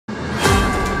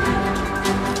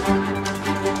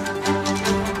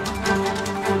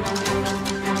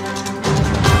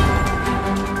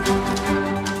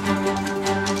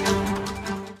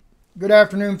Good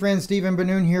afternoon, friends. Stephen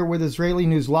Bennun here with Israeli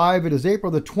News Live. It is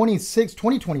April the 26th,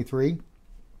 2023.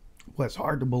 Well, it's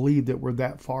hard to believe that we're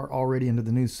that far already into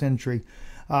the new century.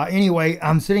 Anyway,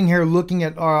 I'm sitting here looking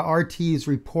at RT's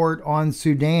report on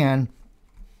Sudan.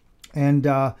 And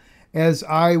as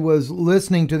I was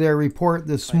listening to their report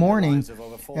this morning,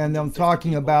 and them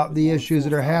talking about the issues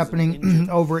that are happening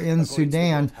over in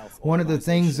Sudan, one of the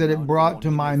things that it brought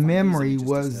to my memory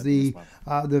was the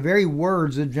very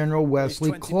words of General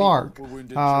Wesley Clark.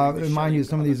 Mind you,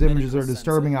 some of these images are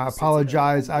disturbing. I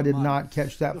apologize. I did not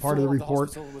catch that part of the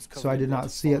report, so I did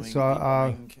not see it. So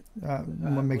I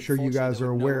want to make sure you guys are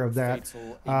aware of that.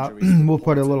 We'll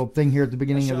put a little thing here at the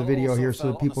beginning of the video here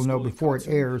so that people know before it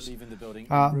airs.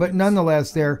 But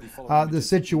nonetheless, the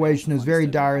situation is very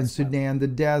dire in Sudan. The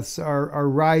deaths are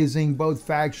rising, both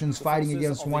factions fighting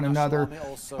against one another.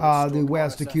 The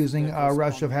West accusing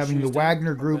Russia of having the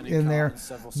Wagner group in there.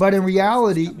 But in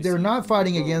reality, they're not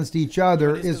fighting against each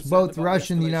other. It's both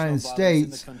Russia and the United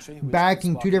States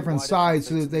backing two different sides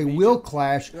so that they will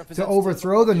clash to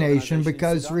overthrow the nation,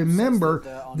 because remember,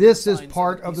 this is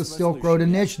part of the Silk Road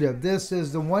Initiative. This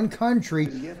is the one country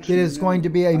that is going to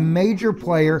be a major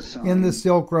player in the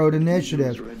Silk Road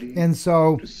Initiative. And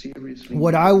so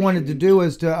what I wanted to do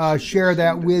is to share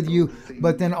that with you,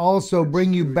 but then also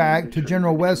bring you back to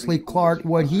General Wesley Clark,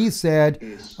 what he said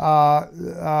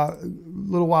a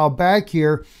little while back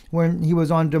here when he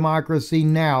was on Democracy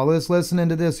Now! Let's listen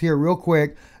into this here real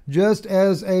quick, just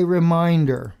as a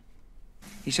reminder.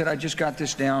 He said, I just got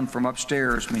this down from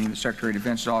upstairs, meaning the Secretary of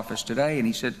Defense's office today, and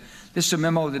he said, this is a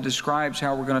memo that describes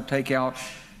how we're going to take out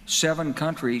 7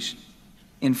 countries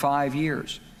in 5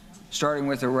 years, starting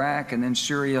with Iraq and then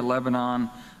Syria, Lebanon,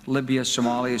 Libya,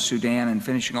 Somalia, Sudan, and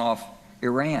finishing off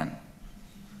Iran.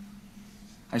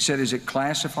 I said, is it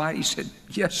classified? He said,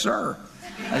 yes, sir.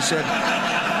 I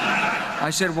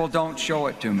said, well, don't show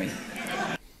it to me.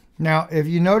 Now, if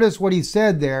you notice what he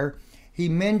said there, he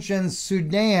mentions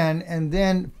Sudan and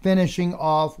then finishing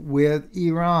off with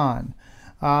Iran.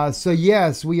 So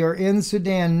yes, we are in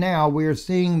Sudan now. We are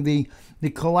seeing the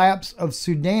collapse of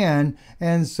Sudan,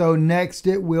 and so next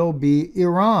it will be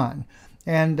Iran.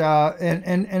 And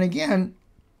again,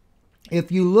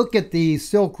 if you look at the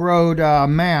Silk Road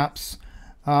maps,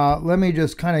 let me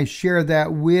just kind of share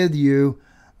that with you.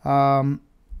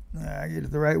 I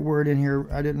get the right word in here.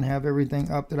 I didn't have everything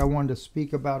up that I wanted to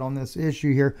speak about on this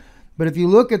issue here. But if you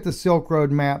look at the Silk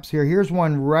Road maps here, here's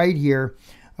one right here.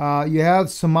 You have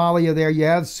Somalia there. You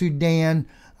have Sudan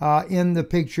in the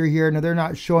picture here. Now, they're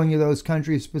not showing you those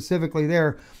countries specifically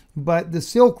there, but the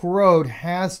Silk Road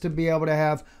has to be able to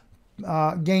have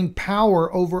gain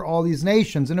power over all these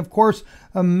nations. And of course,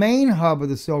 a main hub of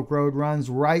the Silk Road runs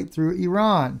right through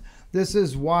Iran. This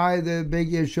is why the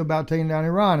big issue about taking down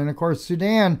Iran. And of course,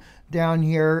 Sudan down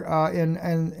here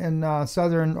in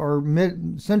southern or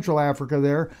mid-central Africa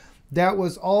there, that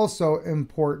was also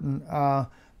important.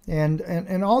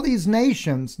 And all these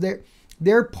nations,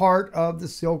 they're part of the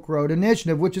Silk Road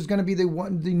Initiative, which is going to be the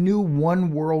new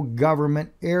one world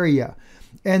government area.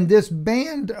 And this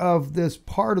band of this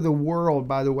part of the world,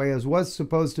 by the way, is what's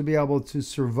supposed to be able to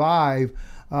survive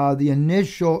the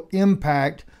initial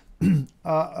impact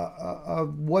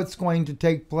of what's going to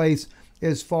take place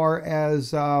as far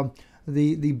as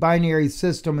the binary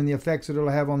system and the effects that it'll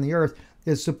have on the earth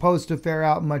is supposed to fare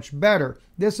out much better.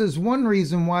 This is one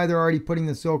reason why they're already putting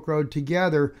the Silk Road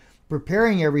together,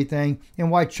 preparing everything,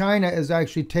 and why China is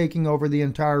actually taking over the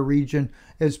entire region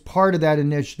as part of that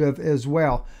initiative as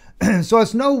well. So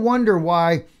it's no wonder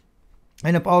why.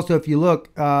 And if you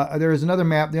look, there is another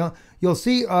map. You'll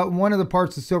see one of the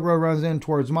parts of the Silk Road runs in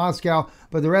towards Moscow,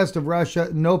 but the rest of Russia,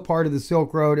 no part of the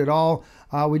Silk Road at all.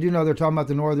 We do know they're talking about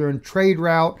the northern trade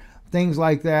route, things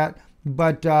like that.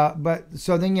 But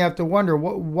so then you have to wonder,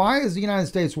 why is the United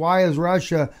States, why is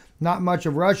Russia, not much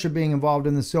of Russia being involved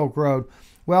in the Silk Road?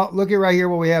 Well, look at right here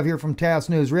what we have here from TASS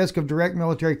News. Risk of direct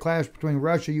military clash between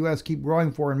Russia and U.S. keep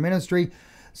growing. Foreign Ministry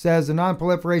says the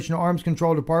Non-Proliferation Arms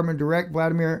Control Department Director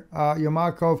Vladimir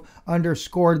Yermakov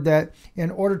underscored that in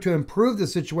order to improve the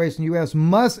situation, the U.S.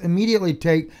 must immediately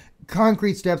take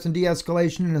concrete steps in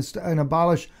de-escalation and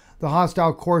abolish the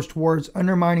hostile course towards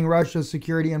undermining Russia's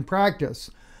security in practice.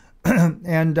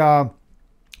 And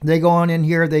they go on in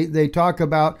here, they talk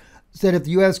about, said if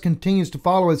the U.S. continues to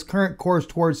follow its current course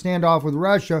towards standoff with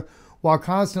Russia while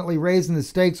constantly raising the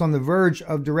stakes on the verge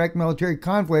of direct military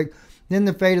conflict, then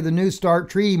the fate of the New START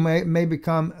treaty may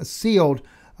become sealed,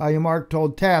 Yermak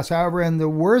told TASS. However, in the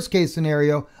worst case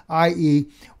scenario, i.e.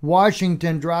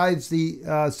 Washington drives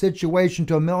the situation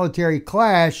to a military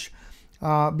clash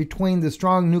between the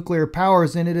strong nuclear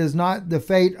powers, and it is not the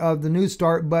fate of the New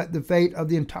START, but the fate of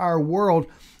the entire world,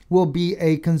 will be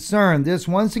a concern. This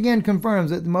once again confirms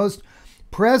that the most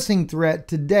pressing threat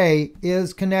today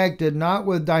is connected not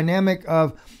with dynamic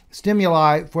of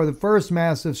stimuli for the first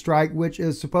massive strike, which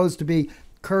is supposed to be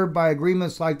curbed by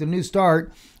agreements like the New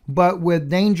START, but with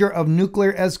danger of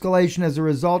nuclear escalation as a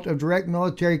result of direct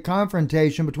military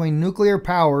confrontation between nuclear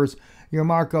powers,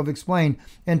 Yermakov explained.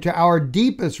 And to our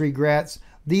deepest regrets,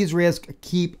 these risks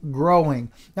keep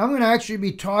growing. Now, I'm going to actually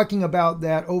be talking about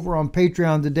that over on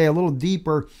Patreon today, a little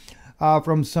deeper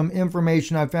from some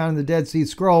information I found in the Dead Sea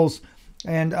Scrolls,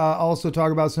 and also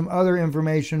talk about some other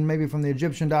information, maybe from the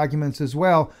Egyptian documents as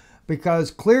well,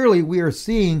 because clearly we are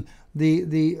seeing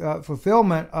the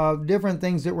fulfillment of different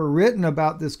things that were written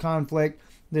about this conflict,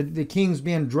 the kings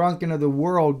being drunken of the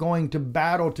world, going to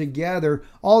battle together,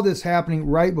 all this happening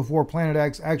right before Planet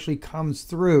X actually comes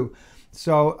through.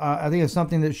 So I think it's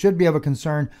something that should be of a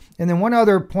concern. And then one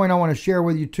other point I want to share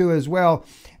with you too as well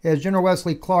is General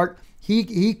Wesley Clark.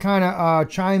 He kind of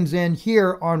chimes in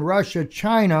here on Russia,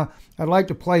 China. I'd like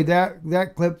to play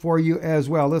that clip for you as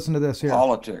well. Listen to this here.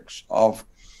 Politics of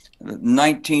the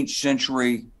 19th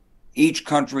century. Each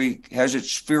country has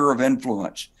its sphere of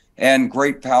influence, and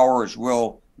great powers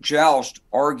will joust,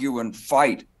 argue, and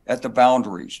fight at the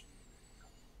boundaries.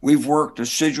 We've worked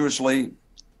assiduously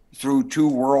through 2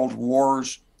 world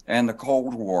wars and the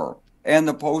Cold War and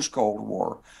the post-Cold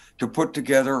War to put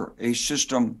together a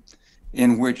system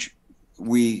in which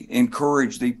we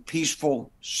encourage the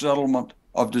peaceful settlement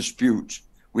of disputes.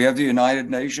 We have the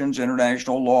United Nations,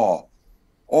 international law.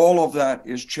 All of that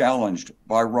is challenged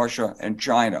by Russia and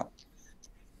China.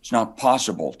 It's not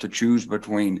possible to choose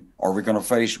between, are we going to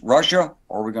face Russia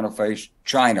or are we going to face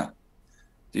China?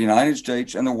 The United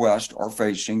States and the West are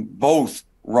facing both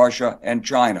Russia and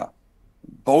China.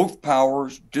 Both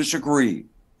powers disagree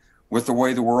with the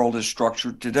way the world is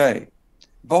structured today.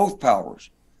 Both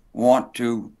powers want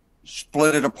to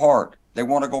split it apart. They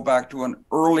want to go back to an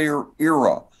earlier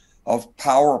era of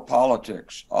power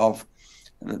politics, of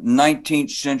the 19th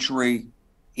century.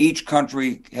 Each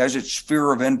country has its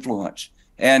sphere of influence,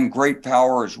 and great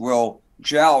powers will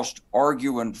joust,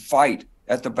 argue, and fight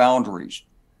at the boundaries.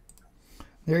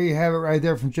 There you have it right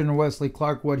there from General Wesley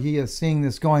Clark, what he is seeing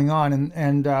this going on,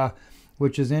 and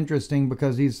which is interesting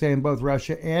because he's saying both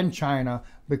Russia and China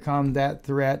become that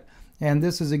threat. And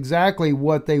this is exactly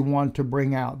what they want to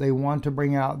bring out. They want to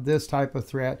bring out this type of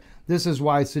threat. This is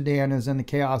why Sudan is in the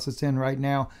chaos it's in right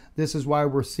now. This is why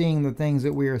we're seeing the things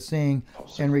that we are seeing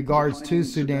in regards to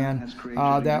Sudan,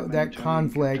 that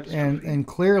conflict. And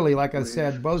clearly, like I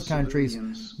said, both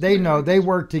countries, they know, they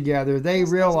work together. They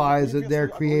realize that they're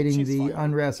creating the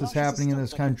unrest that's happening in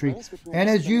this country. And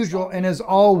as usual, and as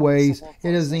always,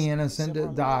 it is the innocent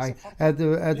that die at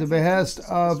the behest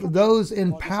of those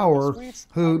in power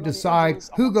who decide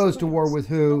who goes to war with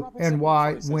who and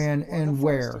why, when, and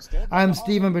where. I'm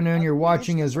Stephen Bennun. You're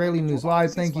watching Israeli News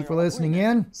Live. Thank you for listening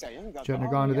in. Shouldn't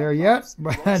have gone to there yet,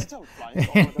 but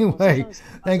anyway,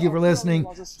 thank you for listening.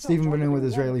 Stephen Bennun with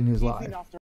Israeli News Live.